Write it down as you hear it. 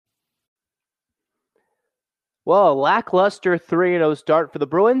Well, a lackluster 3-0 start for the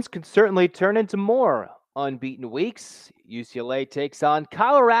Bruins can certainly turn into more unbeaten weeks. UCLA takes on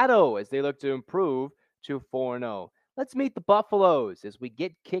Colorado as they look to improve to 4-0. Let's meet the Buffaloes as we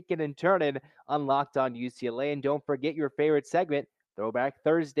get kicking and turning on Locked On UCLA. And don't forget your favorite segment, Throwback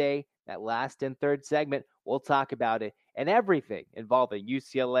Thursday, that last and third segment. We'll talk about it and everything involving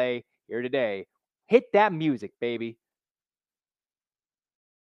UCLA here today. Hit that music, baby.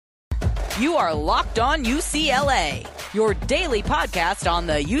 You are Locked On UCLA, your daily podcast on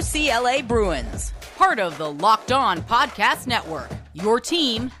the UCLA Bruins. Part of the Locked On Podcast Network, your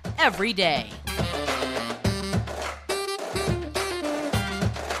team every day.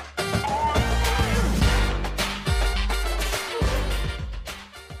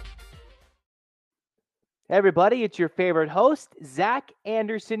 Hey everybody, it's your favorite host, Zach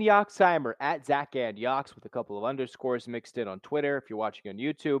Anderson Yoxheimer, at Zach and Yox with a couple of underscores mixed in on Twitter. If you're watching on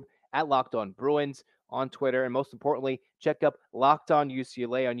YouTube, at Locked On Bruins on Twitter. And most importantly, check up Locked On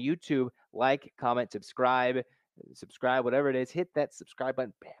UCLA on YouTube. Like, comment, subscribe, whatever it is. Hit that subscribe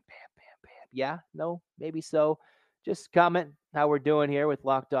button. Bam, bam, bam, bam. Yeah, no, maybe so. Just comment how we're doing here with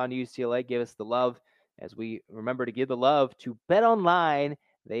Locked On UCLA. Give us the love as we remember to give the love to Bet Online.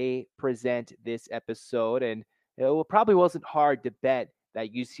 They present this episode, and it probably wasn't hard to bet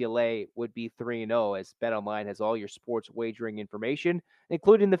that UCLA would be 3-0 as BetOnline has all your sports wagering information,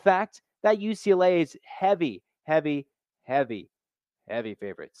 including the fact that UCLA is heavy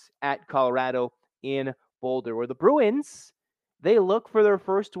favorites at Colorado in Boulder, where the Bruins, they look for their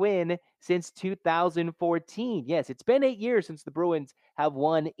first win since 2014. Yes, it's been 8 years since the Bruins have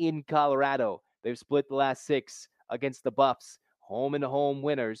won in Colorado. They've split the last 6 against the Buffs, home and home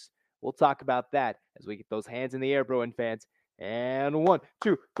winners. We'll talk about that as we get those hands in the air, Bruin fans. And 1,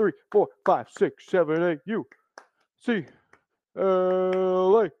 2, 3, 4, 5, 6, 7, 8.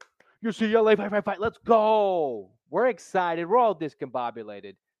 UCLA. UCLA. Fight. Let's go. We're excited. We're all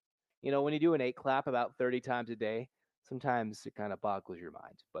discombobulated. You know, when you do an 8 clap about 30 times a day, sometimes it kind of boggles your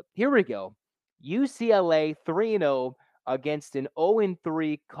mind. But here we go. UCLA 3-0 against an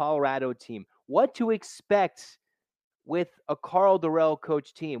 0-3 Colorado team. What to expect with a Carl Durrell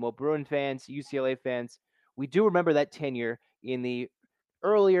coach team? Well, Bruin fans, UCLA fans, we do remember that tenure in the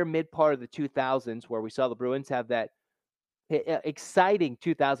earlier mid part of the 2000s where we saw the Bruins have that exciting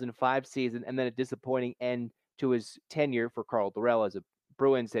 2005 season and then a disappointing end to his tenure for Carl Durrell as a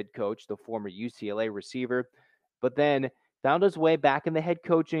Bruins head coach, the former UCLA receiver. But then found his way back in the head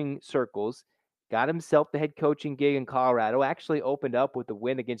coaching circles, got himself the head coaching gig in Colorado, actually opened up with a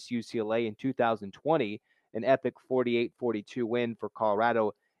win against UCLA in 2020, an epic 48-42 win for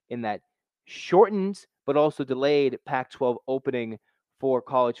Colorado in that shortened but also delayed Pac-12 opening for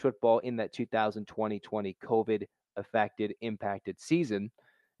college football in that 2020 COVID affected, impacted season.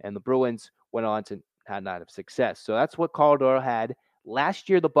 And the Bruins went on to have not have success. So that's what Colorado had. Last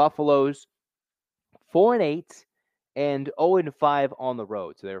year, the Buffaloes 4-8 and 0-5 on the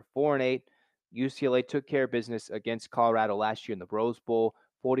road. So they're 4-8. UCLA took care of business against Colorado last year in the Rose Bowl,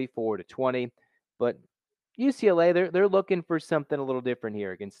 44-20. But UCLA, they're looking for something a little different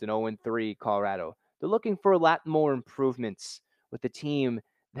here against an 0-3 Colorado. They're looking for a lot more improvements with a team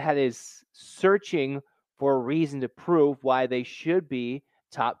that is searching for a reason to prove why they should be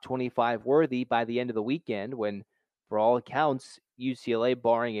top 25 worthy by the end of the weekend when, for all accounts, UCLA,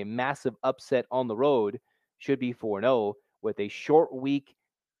 barring a massive upset on the road, should be 4-0 with a short week,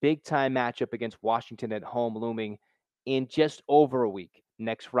 big-time matchup against Washington at home looming in just over a week,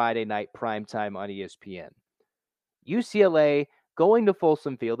 next Friday night primetime on ESPN. UCLA going to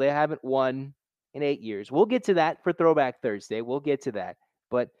Folsom Field. They haven't won in 8 years. We'll get to that for Throwback Thursday. We'll get to that.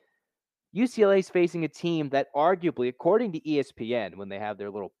 But UCLA is facing a team that arguably, according to ESPN, when they have their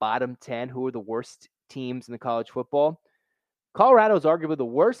little bottom 10, who are the worst teams in the college football, Colorado is arguably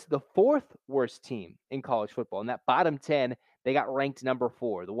the fourth worst team in college football. In that bottom 10, they got ranked number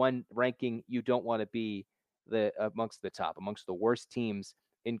 4, the one ranking you don't want to be amongst the top, amongst the worst teams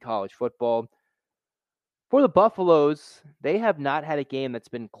in college football. For the Buffaloes, they have not had a game that's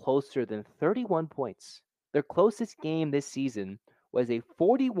been closer than 31 points. Their closest game this season was a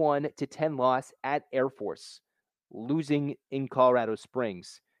 41-10 loss at Air Force, losing in Colorado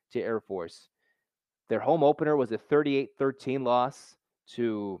Springs to Air Force. Their home opener was a 38-13 loss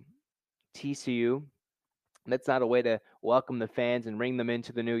to TCU. That's not a way to welcome the fans and ring them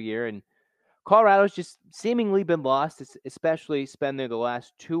into the new year. And Colorado's just seemingly been lost, especially spending the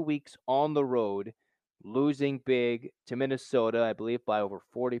last 2 weeks on the road, losing big to Minnesota, I believe, by over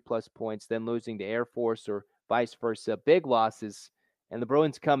 40-plus points, then losing to Air Force or vice versa. Big losses. And the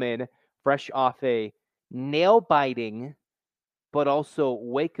Bruins come in fresh off a nail-biting but also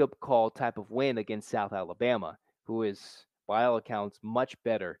wake-up call type of win against South Alabama, who is, by all accounts, much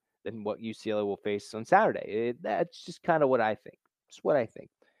better than what UCLA will face on Saturday. That's just kind of what I think. Just what I think.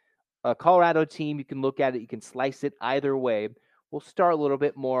 A Colorado team, you can look at it, you can slice it either way. We'll start a little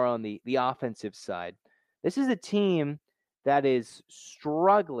bit more on the offensive side. This is a team that is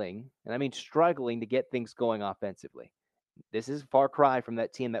struggling, and I mean struggling to get things going offensively. This is a far cry from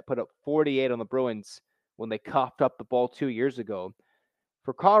that team that put up 48 on the Bruins when they coughed up the ball 2 years ago.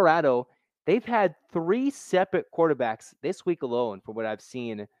 For Colorado, they've had 3 separate quarterbacks this week alone, from what I've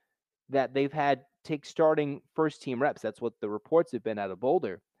seen, that they've had take starting first team reps. That's what the reports have been out of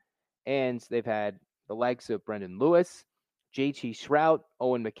Boulder. And they've had the likes of Brendan Lewis, JT Shrout,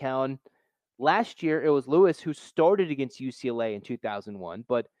 Owen McCown. Last year, it was Lewis who started against UCLA in 2001,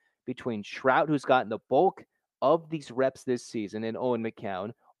 but between Shrout, who's gotten the bulk of these reps this season, and Owen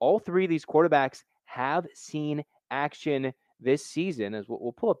McCown, all 3 of these quarterbacks have seen action this season. As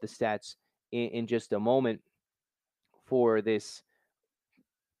we'll pull up the stats in just a moment for this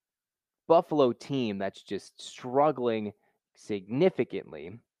Buffalo team that's just struggling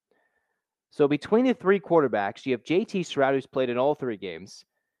significantly. So between the 3 quarterbacks, you have JT Shrout, who's played in all 3 games.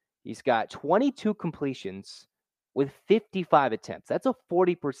 He's got 22 completions with 55 attempts. That's a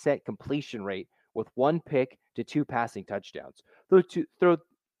 40% completion rate with 1 pick to 2 passing touchdowns.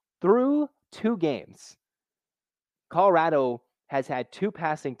 Through 2 games, Colorado has had 2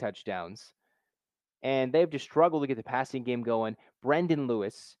 passing touchdowns, and they've just struggled to get the passing game going. Brendan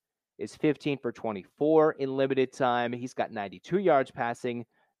Lewis is 15 for 24 in limited time. He's got 92 yards passing,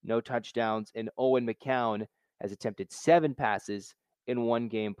 no touchdowns. And Owen McCown has attempted 7 passes in 1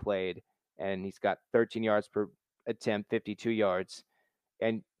 game played, and he's got 13 yards per attempt, 52 yards.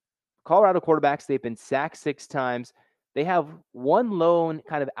 And Colorado quarterbacks, they've been sacked 6 times. They have 1 lone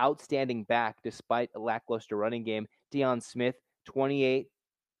kind of outstanding back despite a lackluster running game. Deion Smith, 28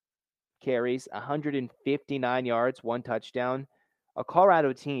 carries, 159 yards, 1 touchdown. A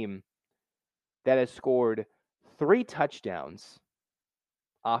Colorado team that has scored 3 touchdowns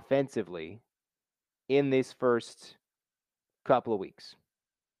offensively in this first couple of weeks.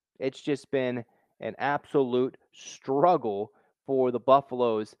 It's just been an absolute struggle for the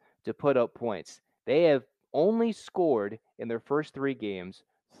Buffaloes to put up points. They have only scored in their first 3 games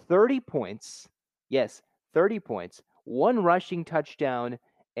 30 points. Yes, 30 points, 1 rushing touchdown,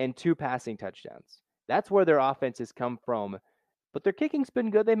 and 2 passing touchdowns. That's where their offense has come from. But their kicking's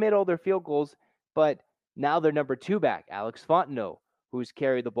been good. They made all their field goals. But now their number 2 back, Alex Fontenot, who's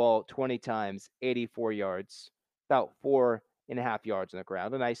carried the ball 20 times, 84 yards, about 4.5 yards on the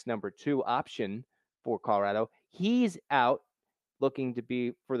ground. A nice number 2 option for Colorado. He's out, looking to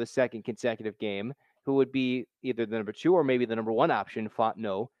be for the 2nd consecutive game, who would be either the number 2 or maybe the number 1 option,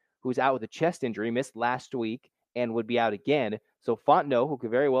 Fontenot, who's out with a chest injury, missed last week and would be out again. So Fontenot, who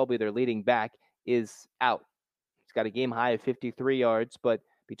could very well be their leading back, is out. He's got a game high of 53 yards, but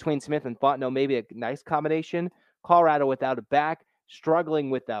between Smith and Fontenot, maybe a nice combination. Colorado without a back, struggling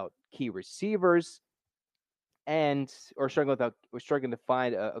without key receivers, or struggling to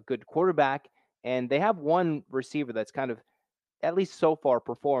find a good quarterback. And they have 1 receiver that's kind of, at least so far,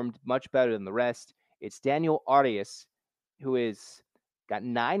 performed much better than the rest. It's Daniel Arias, who is got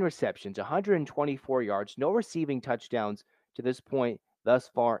 9 receptions, 124 yards, no receiving touchdowns to this point thus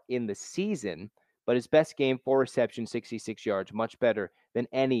far in the season. But his best game, 4 receptions, 66 yards, much better than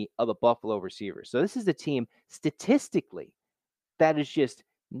any of the Buffalo receivers. So this is a team, statistically, that is just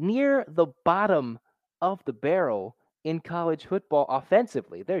near the bottom of the barrel in college football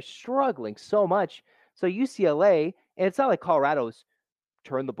offensively. They're struggling so much. So UCLA, and it's not like Colorado's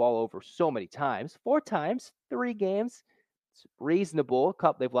turned the ball over so many times. 4 times, 3 games. It's reasonable.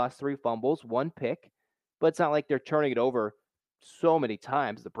 They've lost 3 fumbles, 1 pick, but it's not like they're turning it over so many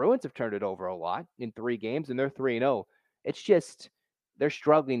times. The Bruins have turned it over a lot in 3 games, and they're 3-0. It's just they're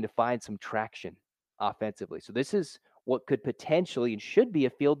struggling to find some traction offensively. So this is what could potentially and should be a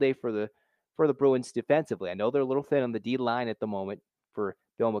field day for the Bruins defensively. I know they're a little thin on the D line at the moment for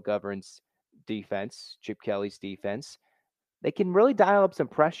Bill McGovern's defense, Chip Kelly's defense. They can really dial up some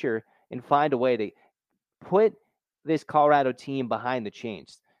pressure and find a way to put this Colorado team behind the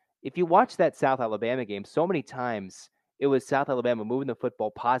chains. If you watch that South Alabama game, so many times it was South Alabama moving the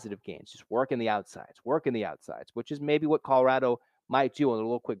football, positive gains, just working the outsides, which is maybe what Colorado might do on a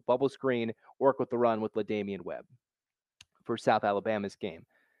little quick bubble screen, work with the run with LaDamian Webb for South Alabama's game.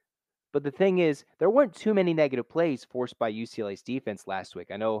 But the thing is, there weren't too many negative plays forced by UCLA's defense last week.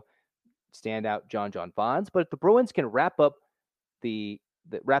 I know standout John Vons, but if the Bruins can wrap up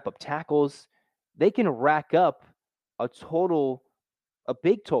tackles, they can rack up a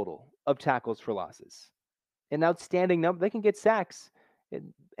big total of tackles for losses. an outstanding number. They can get sacks,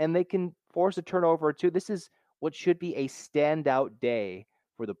 and they can force a turnover or two. This is what should be a standout day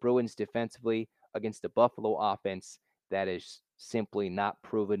for the Bruins defensively against a Buffalo offense that is simply not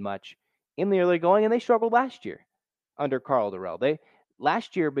proven much in the early going, and they struggled last year under Carl Durrell. They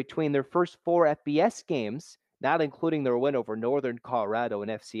last year between their first 4 FBS games, not including their win over Northern Colorado, an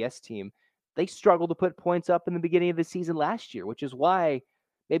FCS team, they struggled to put points up in the beginning of the season last year, which is why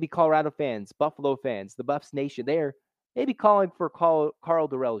maybe Colorado fans, Buffalo fans, the Buffs Nation, they're maybe calling for Carl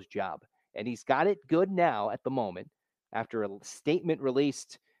Durrell's job. And he's got it good now at the moment after a statement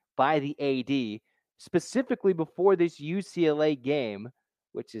released by the AD specifically before this UCLA game,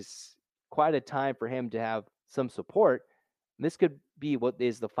 which is quite a time for him to have some support. This could be what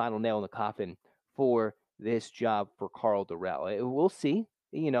is the final nail in the coffin for this job for Carl Durrell. We'll see.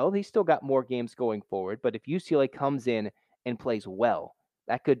 He's still got more games going forward, but if UCLA comes in and plays well,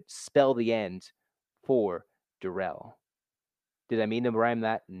 that could spell the end for Durrell. Did I mean to rhyme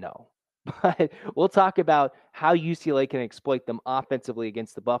that? No. But we'll talk about how UCLA can exploit them offensively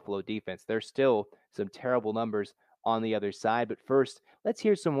against the Buffalo defense. There's still some terrible numbers on the other side. But first, let's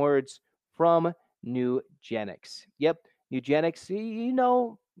hear some words from Nugenics. Yep, Nugenics,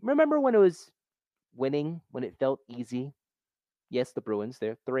 remember when it was winning, when it felt easy? Yes, the Bruins,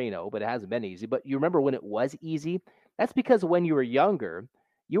 they're 3-0, but it hasn't been easy. But you remember when it was easy? That's because when you were younger,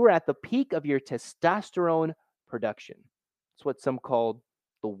 you were at the peak of your testosterone production. It's what some called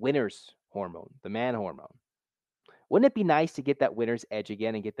the winner's hormone, the man hormone. Wouldn't it be nice to get that winner's edge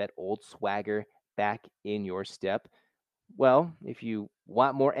again and get that old swagger back in your step? Well, if you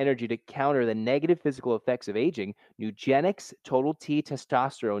want more energy to counter the negative physical effects of aging, Nugenics Total T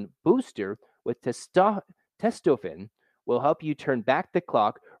Testosterone Booster with Testofen will help you turn back the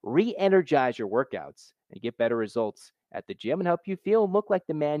clock, re-energize your workouts, and get better results at the gym and help you feel and look like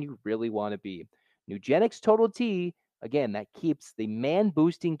the man you really want to be. Nugenics Total T, again, that keeps the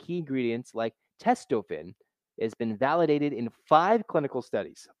man-boosting key ingredients like Testofen, has been validated in 5 clinical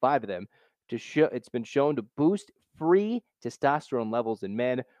studies, 5 of them, to show it's been shown to boost free testosterone levels in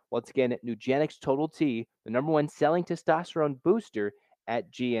men. Once again, Nugenics Total T, the #1 selling testosterone booster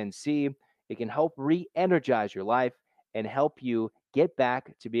at GNC. It can help re-energize your life and help you get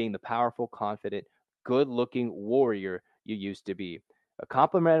back to being the powerful, confident, good-looking warrior you used to be. A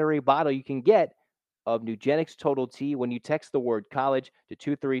complimentary bottle you can get of Nugenics Total T when you text the word college to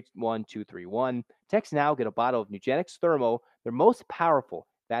 231231. Text now, get a bottle of Nugenics Thermo, their most powerful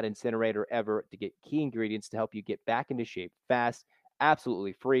fat incinerator ever, to get key ingredients to help you get back into shape fast,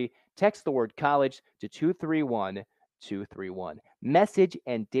 absolutely free. Text the word college to 231231. Message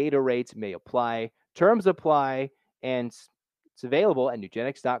and data rates may apply. Terms apply, and it's available at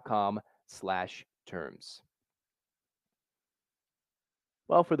nugenics.com/terms.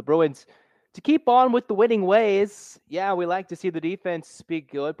 Well, for the Bruins, to keep on with the winning ways, yeah, we like to see the defense be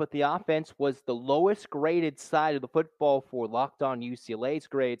good, but the offense was the lowest graded side of the football for Locked On UCLA's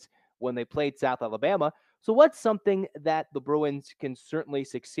grades when they played South Alabama. So what's something that the Bruins can certainly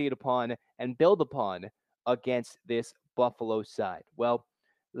succeed upon and build upon against this Buffalo side? Well,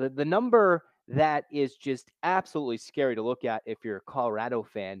 the number that is just absolutely scary to look at if you're a Colorado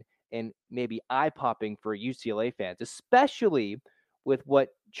fan and maybe eye-popping for UCLA fans, especially with what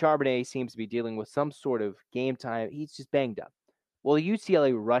Charbonnet seems to be dealing with, some sort of game time. He's just banged up. Well, the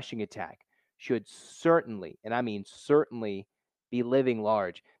UCLA rushing attack should certainly, and I mean certainly, be living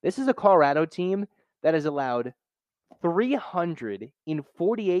large. This is a Colorado team that has allowed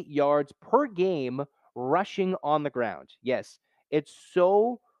 348 yards per game rushing on the ground. Yes, it's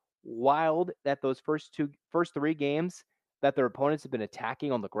so wild that those first 3 games that their opponents have been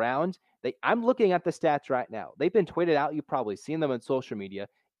attacking on the ground. I'm looking at the stats right now. They've been tweeted out. You've probably seen them on social media.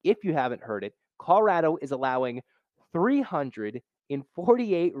 If you haven't heard it, Colorado is allowing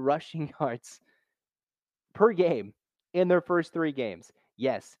 348 rushing yards per game in their first 3 games.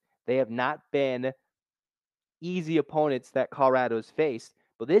 Yes, they have not been easy opponents that Colorado's faced,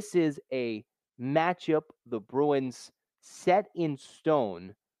 but this is a matchup the Bruins set in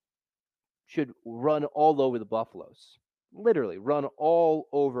stone should run all over the Buffaloes. Literally run all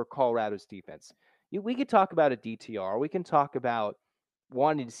over Colorado's defense. We could talk about a DTR. We can talk about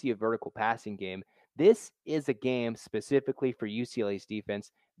wanting to see a vertical passing game. This is a game specifically for UCLA's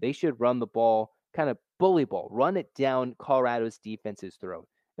defense. They should run the ball, kind of bully ball, run it down Colorado's defense's throat.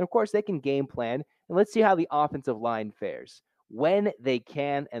 And of course, they can game plan. And let's see how the offensive line fares. When they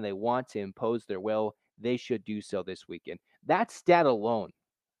can and they want to impose their will, they should do so this weekend. That stat alone,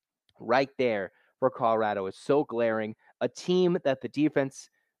 right there for Colorado, is so glaring. A team that the defense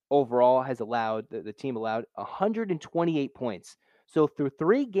overall has allowed, the team allowed 128 points. So through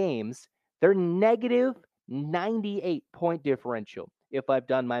 3 games, they're negative 98-point differential, if I've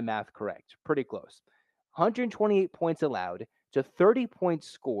done my math correct. Pretty close. 128 points allowed to 30 points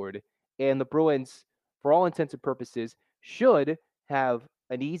scored, and the Bruins, for all intents and purposes, should have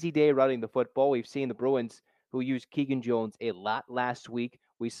an easy day running the football. We've seen the Bruins who used Keegan Jones a lot last week.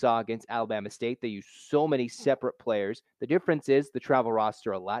 We saw against Alabama State, they used so many separate players. The difference is the travel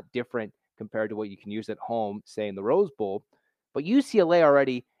roster a lot different compared to what you can use at home, say in the Rose Bowl. But UCLA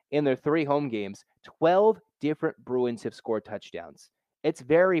already in their 3 home games, 12 different Bruins have scored touchdowns. It's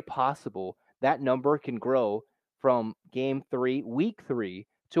very possible that number can grow from week 3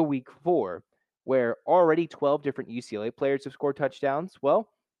 to week 4, where already 12 different UCLA players have scored touchdowns. Well,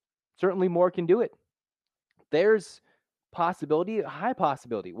 certainly more can do it. There's a high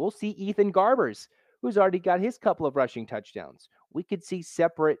possibility. We'll see Ethan Garbers, who's already got his couple of rushing touchdowns. We could see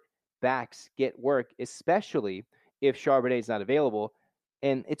separate backs get work, especially if Charbonnet's not available.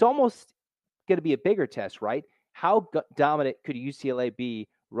 And it's almost going to be a bigger test, right? How dominant could UCLA be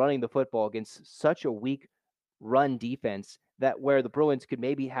running the football against such a weak run defense that where the Bruins could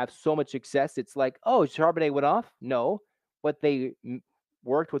maybe have so much success? It's like, oh, Charbonnet went off? No, but they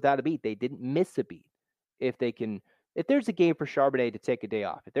worked without a beat. They didn't miss a beat. If there's a game for Charbonnet to take a day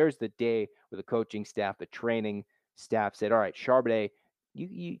off, if there's the day where the coaching staff, the training staff said, all right, Charbonnet,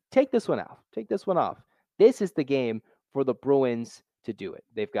 you take this one off. This is the game for the Bruins to do it.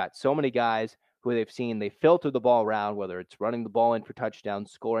 They've got so many guys who they filter the ball around, whether it's running the ball in for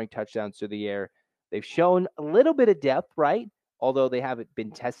touchdowns, scoring touchdowns through the air. They've shown a little bit of depth, right? Although they haven't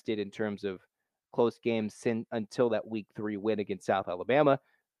been tested in terms of close games until that week 3 win against South Alabama.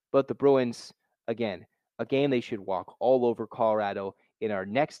 But the Bruins, again, a game they should walk all over Colorado. In our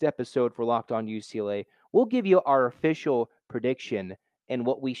next episode for Locked On UCLA, we'll give you our official prediction and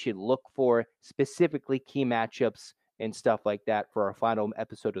what we should look for, specifically key matchups and stuff like that for our final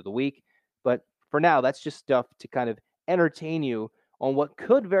episode of the week. But for now, that's just stuff to kind of entertain you on what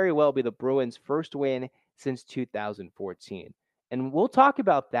could very well be the Bruins' first win since 2014. And we'll talk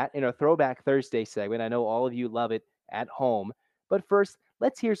about that in our Throwback Thursday segment. I know all of you love it at home. But first,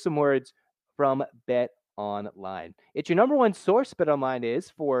 let's hear some words from Bet Online. It's your number one source, Bet Online is,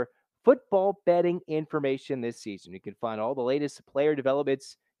 for football betting information this season. You can find all the latest player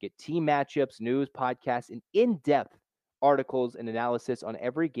developments, get team matchups, news, podcasts, and in-depth articles and analysis on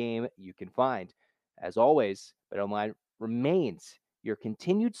every game you can find. As always, BetOnline remains your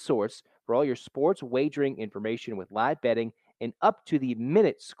continued source for all your sports wagering information with live betting and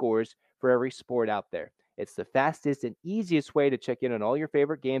up-to-the-minute scores for every sport out there. It's the fastest and easiest way to check in on all your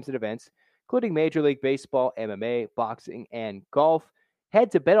favorite games and events, including Major League Baseball, MMA, boxing, and golf.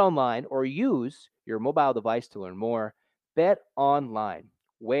 Head to BetOnline or use your mobile device to learn more. BetOnline,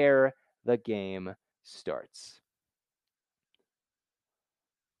 where the game starts.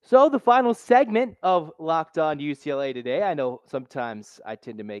 So the final segment of Locked On UCLA today. I know sometimes I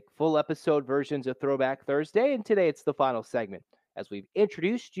tend to make full episode versions of Throwback Thursday, and today it's the final segment as we've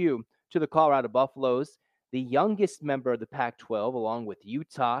introduced you to the Colorado Buffaloes, the youngest member of the Pac-12, along with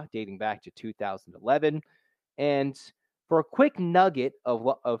Utah, dating back to 2011. And for a quick nugget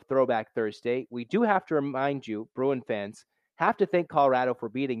of Throwback Thursday, we do have to remind you, Bruin fans, have to thank Colorado for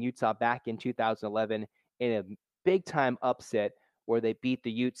beating Utah back in 2011 in a big-time upset where they beat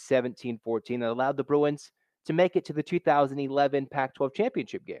the Utes 17-14 and allowed the Bruins to make it to the 2011 Pac-12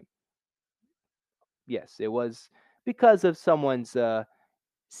 championship game. Yes, it was because of someone's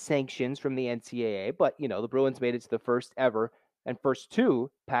sanctions from the NCAA, but, the Bruins made it to the first ever and first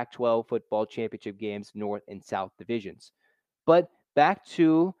 2 Pac-12 football championship games, North and South divisions. But back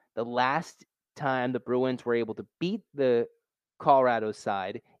to the last time the Bruins were able to beat the Colorado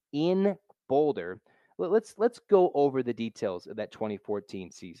side in Boulder. Let's go over the details of that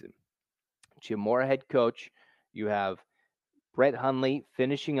 2014 season. Jim Mora head coach. You have Brett Hundley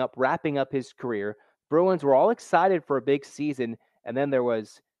wrapping up his career. Bruins were all excited for a big season, and then there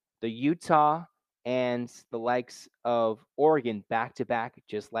was the Utah and the likes of Oregon back-to-back,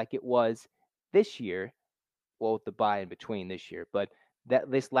 just like it was this year. Well, with the bye in between this year. But that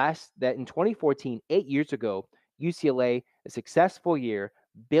in 2014, 8 years ago, UCLA, a successful year,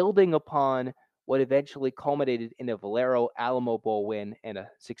 building upon what eventually culminated in a Valero Alamo Bowl win and a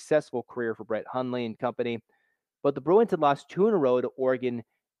successful career for Brett Hundley and company. But the Bruins had lost 2 in a row to Oregon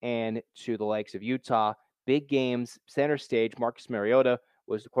and to the likes of Utah. Big games, center stage. Marcus Mariota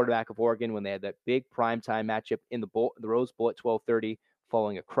was the quarterback of Oregon when they had that big primetime matchup in the Rose Bowl at 12:30,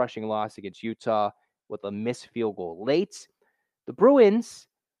 following a crushing loss against Utah with a missed field goal late. The Bruins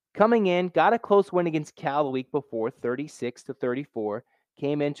coming in, got a close win against Cal the week before, 36-34.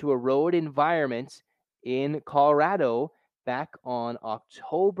 Came into a road environment in Colorado back on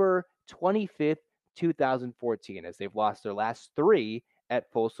October 25th, 2014, as they've lost their last 3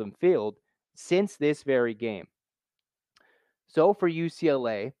 at Folsom Field since this very game. So for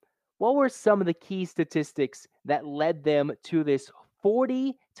UCLA, what were some of the key statistics that led them to this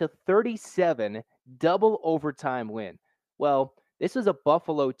 40-37 double overtime win? Well, this was a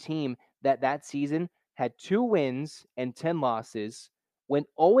Buffalo team that season had 2 wins and 10 losses, went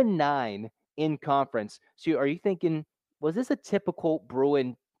 0-9 in conference. So are you thinking, was this a typical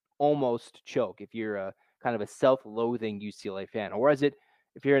Bruin almost choke if you're a kind of a self-loathing UCLA fan? Or is it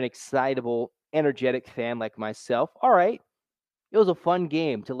if you're an excitable, energetic fan like myself? All right, it was a fun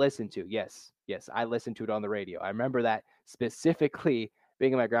game to listen to. Yes, yes, I listened to it on the radio. I remember that specifically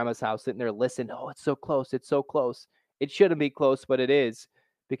being in my grandma's house, sitting there listening. Oh, it's so close. It's so close. It shouldn't be close, but it is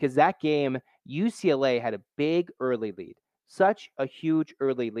because that game, UCLA had a big early lead, such a huge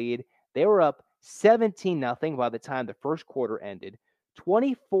early lead. They were up 17-0 by the time the first quarter ended,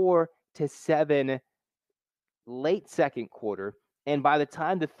 24-7 late second quarter. And by the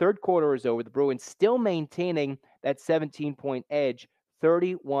time the third quarter is over, the Bruins still maintaining that 17-point edge,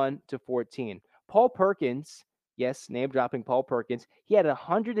 31-14. Paul Perkins, yes, name dropping Paul Perkins, he had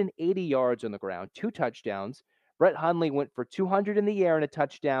 180 yards on the ground, 2 touchdowns. Brett Hundley went for 200 in the air and a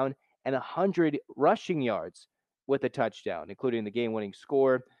touchdown, and 100 rushing yards with a touchdown, including the game-winning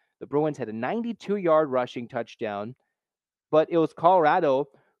score. The Bruins had a 92-yard rushing touchdown, but it was Colorado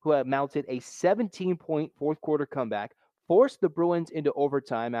who had mounted a 17-point fourth quarter comeback, forced the Bruins into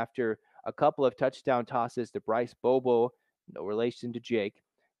overtime after a couple of touchdown tosses to Bryce Bobo, no relation to Jake,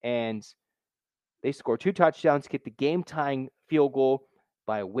 and they scored 2 touchdowns, get the game-tying field goal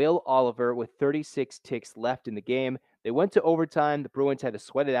by Will Oliver with 36 ticks left in the game. They went to overtime. The Bruins had to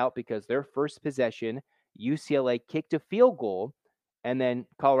sweat it out because their first possession, UCLA kicked a field goal, and then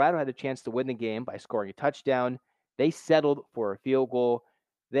Colorado had a chance to win the game by scoring a touchdown. They settled for a field goal.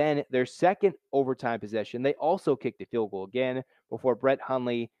 Then their second overtime possession, they also kicked a field goal again before Brett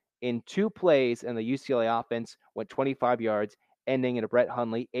Hundley in 2 plays, and the UCLA offense went 25 yards, ending in a Brett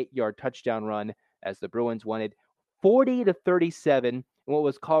Hundley 8-yard touchdown run as the Bruins won 40-37 in what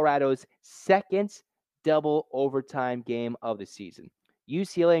was Colorado's second double overtime game of the season.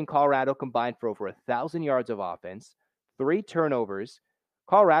 UCLA and Colorado combined for over 1,000 yards of offense, 3 turnovers.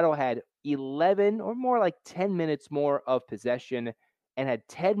 Colorado had 11 or more like 10 minutes more of possession and had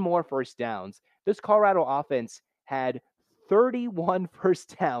 10 more first downs. This Colorado offense had 31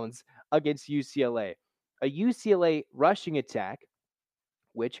 first downs against UCLA. A UCLA rushing attack,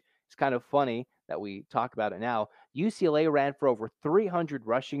 which is kind of funny that we talk about it now. UCLA ran for over 300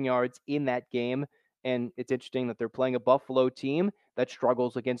 rushing yards in that game, and it's interesting that they're playing a Buffalo team that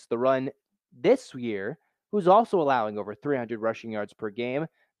struggles against the run this year, who's also allowing over 300 rushing yards per game.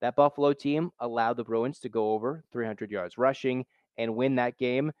 That Buffalo team allowed the Bruins to go over 300 yards rushing and win that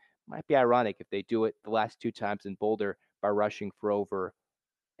game. Might be ironic if they do it the last 2 times in Boulder by rushing for over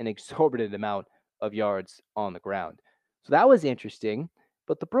an exorbitant amount of yards on the ground. So that was interesting.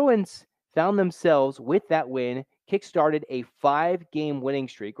 But the Bruins found themselves with that win, kickstarted a 5-game winning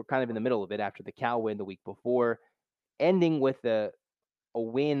streak. We're kind of in the middle of it after the Cal win the week before, ending with a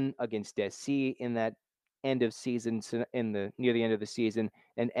win against SC in that end of season, near the end of the season,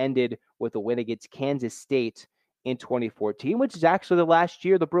 and ended with a win against Kansas State in 2014, which is actually the last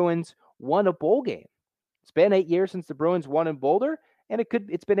year the Bruins won a bowl game. It's been 8 years since the Bruins won in Boulder, and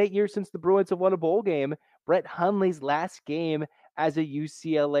it's been 8 years since the Bruins have won a bowl game. Brett Hundley's last game as a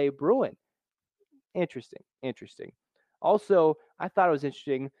UCLA Bruin. Interesting. Also, I thought it was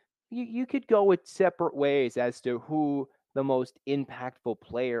interesting. You could go with separate ways as to who the most impactful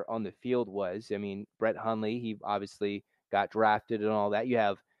player on the field was. I mean, Brett Hundley, he obviously got drafted and all that. You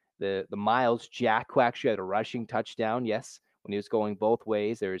have the Miles Jack, who actually had a rushing touchdown, yes, when he was going both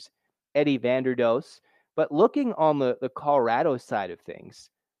ways. There's Eddie Vanderdoes. But looking on the Colorado side of things,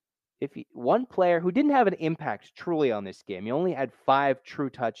 one player who didn't have an impact truly on this game, he only had 5 true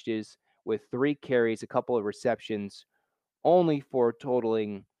touches with 3 carries, a couple of receptions, only for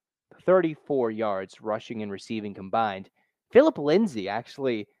totaling 34 yards rushing and receiving combined. Philip Lindsay,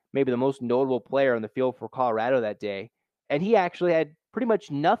 actually maybe the most notable player on the field for Colorado that day, and he actually had pretty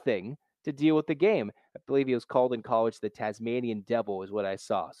much nothing to deal with the game. I believe he was called in college the Tasmanian Devil is what I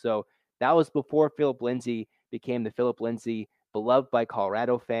saw. So that was before Philip Lindsay became the Philip Lindsay beloved by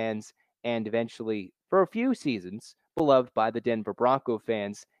Colorado fans, and eventually, for a few seasons, beloved by the Denver Bronco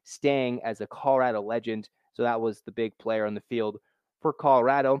fans, staying as a Colorado legend. So that was the big player on the field for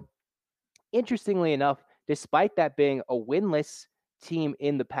Colorado. Interestingly enough, despite that being a winless team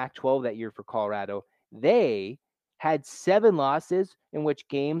in the Pac-12 that year for Colorado, they had 7 losses in which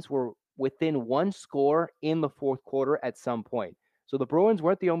games were within 1 score in the fourth quarter at some point. So the Bruins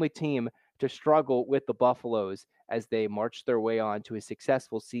weren't the only team to struggle with the Buffaloes as they marched their way on to a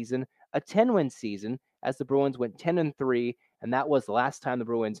successful season, a 10-win season, as the Bruins went 10-3, and that was the last time the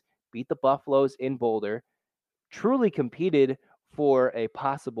Bruins beat the Buffaloes in Boulder, truly competed for a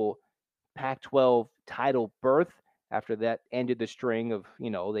possible Pac 12 title berth. After that ended the string of,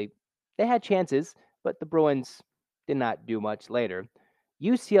 they had chances, but the Bruins did not do much later.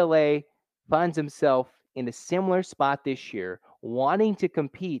 UCLA finds himself in a similar spot this year, wanting to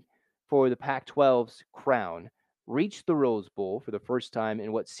compete for the Pac 12's crown, reach the Rose Bowl for the first time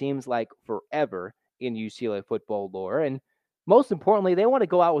in what seems like forever in UCLA football lore. And most importantly, they want to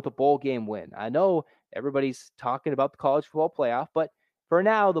go out with a bowl game win. I know everybody's talking about the college football playoff, but for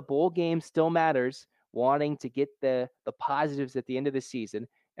now, the bowl game still matters, wanting to get the positives at the end of the season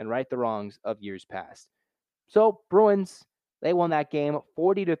and right the wrongs of years past. So Bruins, they won that game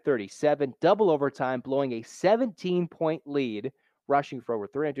 40-37, double overtime, blowing a 17-point lead, rushing for over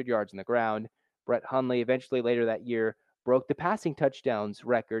 300 yards on the ground. Brett Hundley eventually later that year broke the passing touchdowns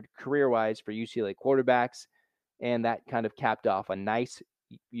record career-wise for UCLA quarterbacks, and that kind of capped off a nice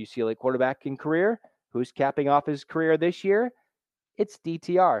UCLA quarterbacking career. Who's capping off his career this year? It's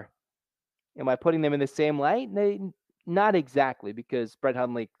DTR. Am I putting them in the same light? Not exactly, because Brett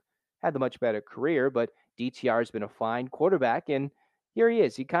Hundley had the much better career, but DTR has been a fine quarterback, and here he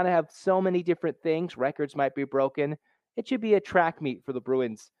is. You kind of have so many different things. Records might be broken. It should be a track meet for the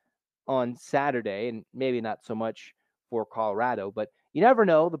Bruins on Saturday, and maybe not so much for Colorado, but you never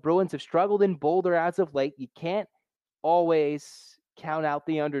know. The Bruins have struggled in Boulder as of late. You can't always count out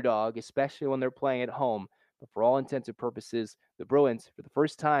the underdog, especially when they're playing at home. But for all intents and purposes, the Bruins, for the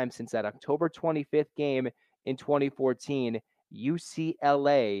first time since that October 25th game in 2014,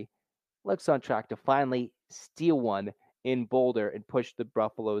 UCLA looks on track to finally steal one in Boulder and push the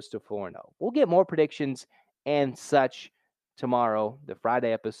Buffaloes to 4-0. We'll get more predictions and such tomorrow, the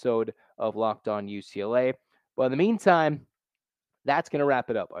Friday episode of Locked On UCLA. But in the meantime, that's going to wrap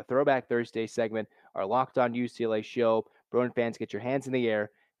it up. Our Throwback Thursday segment, our Locked On UCLA show. Bruin fans, get your hands in the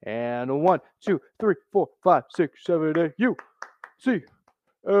air. And 1, 2, 3, 4, 5, 6, 7, 8.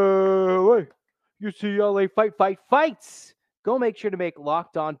 UCLA. UCLA fights. Go make sure to make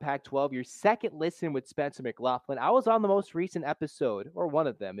Locked On Pac-12 your second listen with Spencer McLaughlin. I was on the most recent episode, or one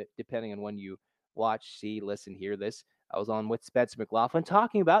of them, depending on when you watch, see, listen, hear this. I was on with Spencer McLaughlin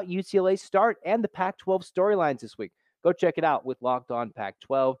talking about UCLA's start and the Pac-12 storylines this week. Go check it out with Locked On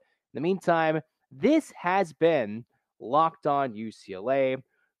Pac-12. In the meantime, this has been Locked On UCLA.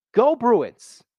 Go Bruins!